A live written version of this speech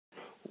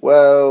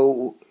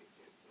Well,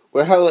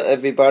 hello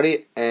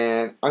everybody,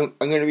 and I'm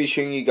going to be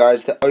showing you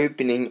guys the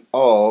opening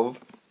of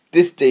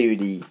this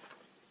DVD,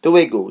 The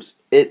Wiggles.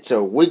 It's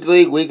a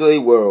wiggly, wiggly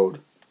world.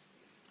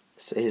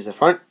 So here's the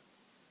front.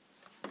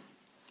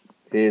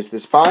 Here's the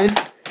spine.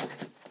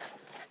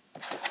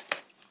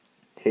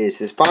 Here's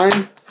the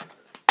spine.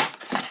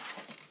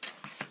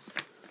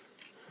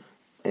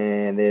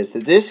 And there's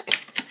the disc.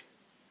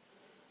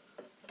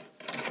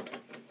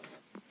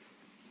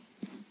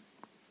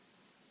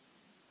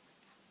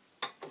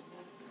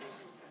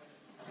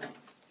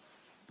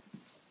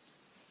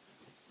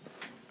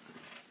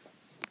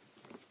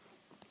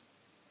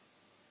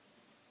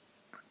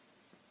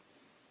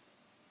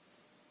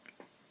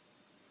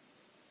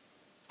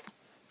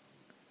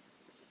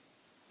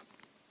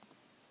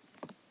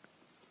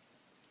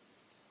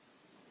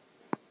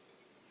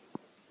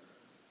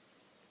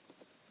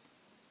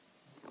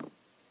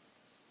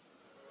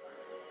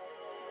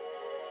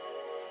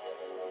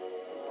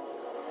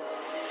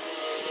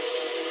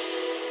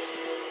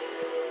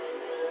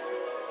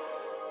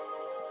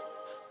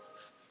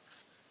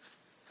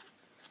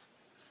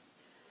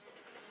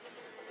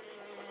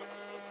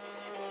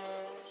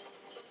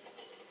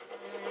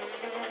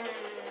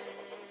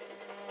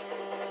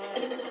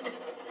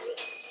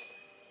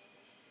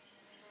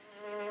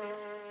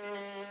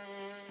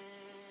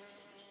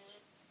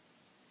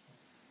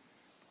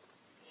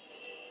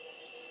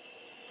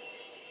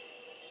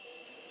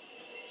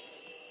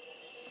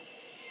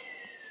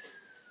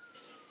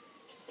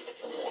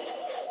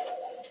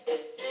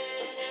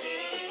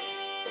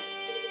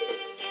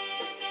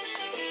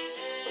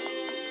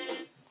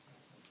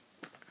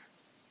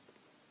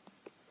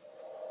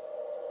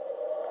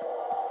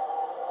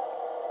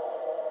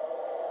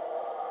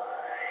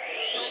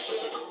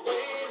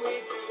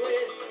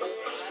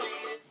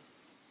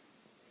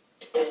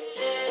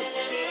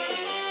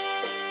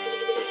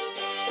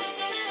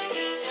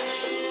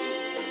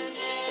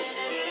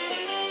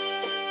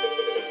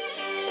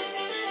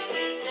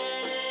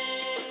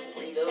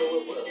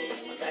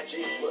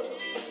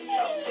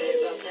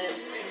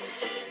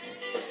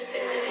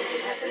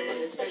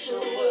 Special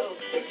world,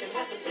 it can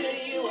happen to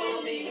you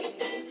or me.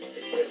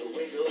 It's where the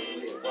Wiggles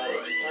live. Why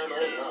don't you come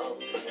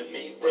along and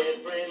meet their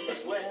friends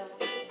as well?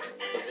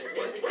 There's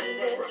music and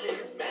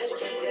dancing,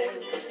 magic and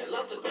games, and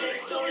lots of great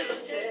stories to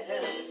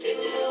tell. In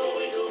the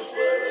Wiggles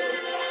world,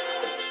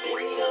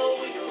 in the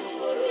Wiggles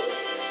world,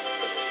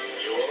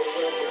 you're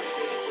welcome,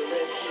 so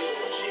let's give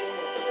a cheer.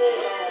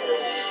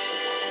 Welcome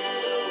to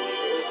the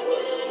Wiggles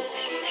world.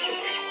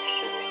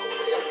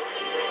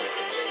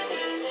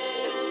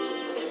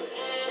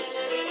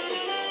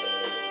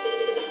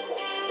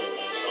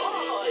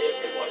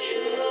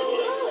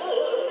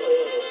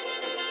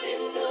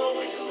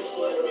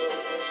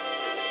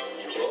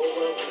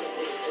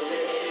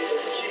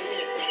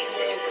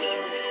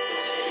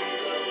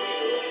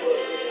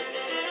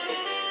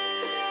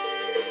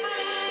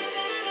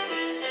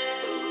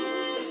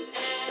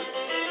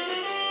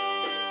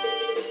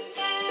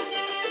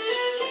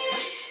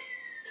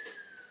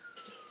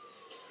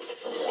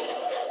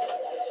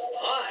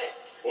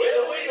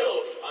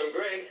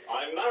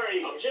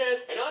 I'm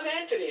Jeff. And I'm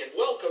Anthony, and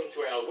welcome to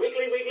our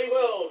Wiggly Wiggly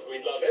World.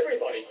 We'd love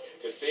everybody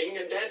to sing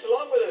and dance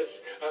along with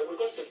us. We've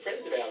got some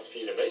friends of ours for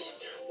you to meet.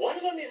 One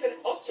of them is an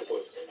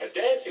octopus, a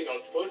dancing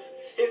octopus.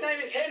 His name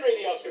is Henry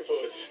the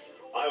Octopus.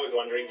 I was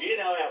wondering, do you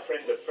know our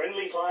friend the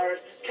friendly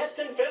pirate,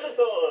 Captain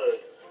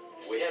Feathersword?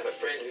 We have a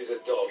friend who's a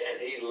dog,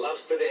 and he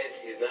loves to dance.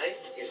 His name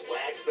is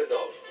Wags the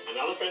dog.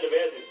 Another friend of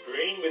ours is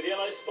green with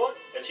yellow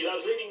spots, and she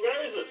loves eating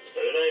roses.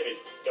 Her name is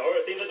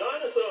Dorothy the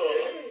dinosaur.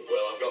 Hey.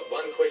 Well, I've got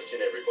one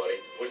question,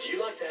 everybody. Would you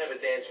like to have a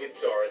dance with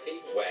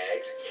Dorothy,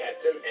 Wags,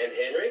 Captain, and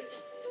Henry?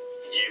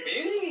 You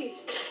beauty!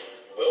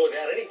 Well,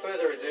 without any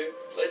further ado,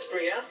 let's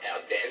bring out our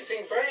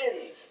dancing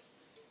friends.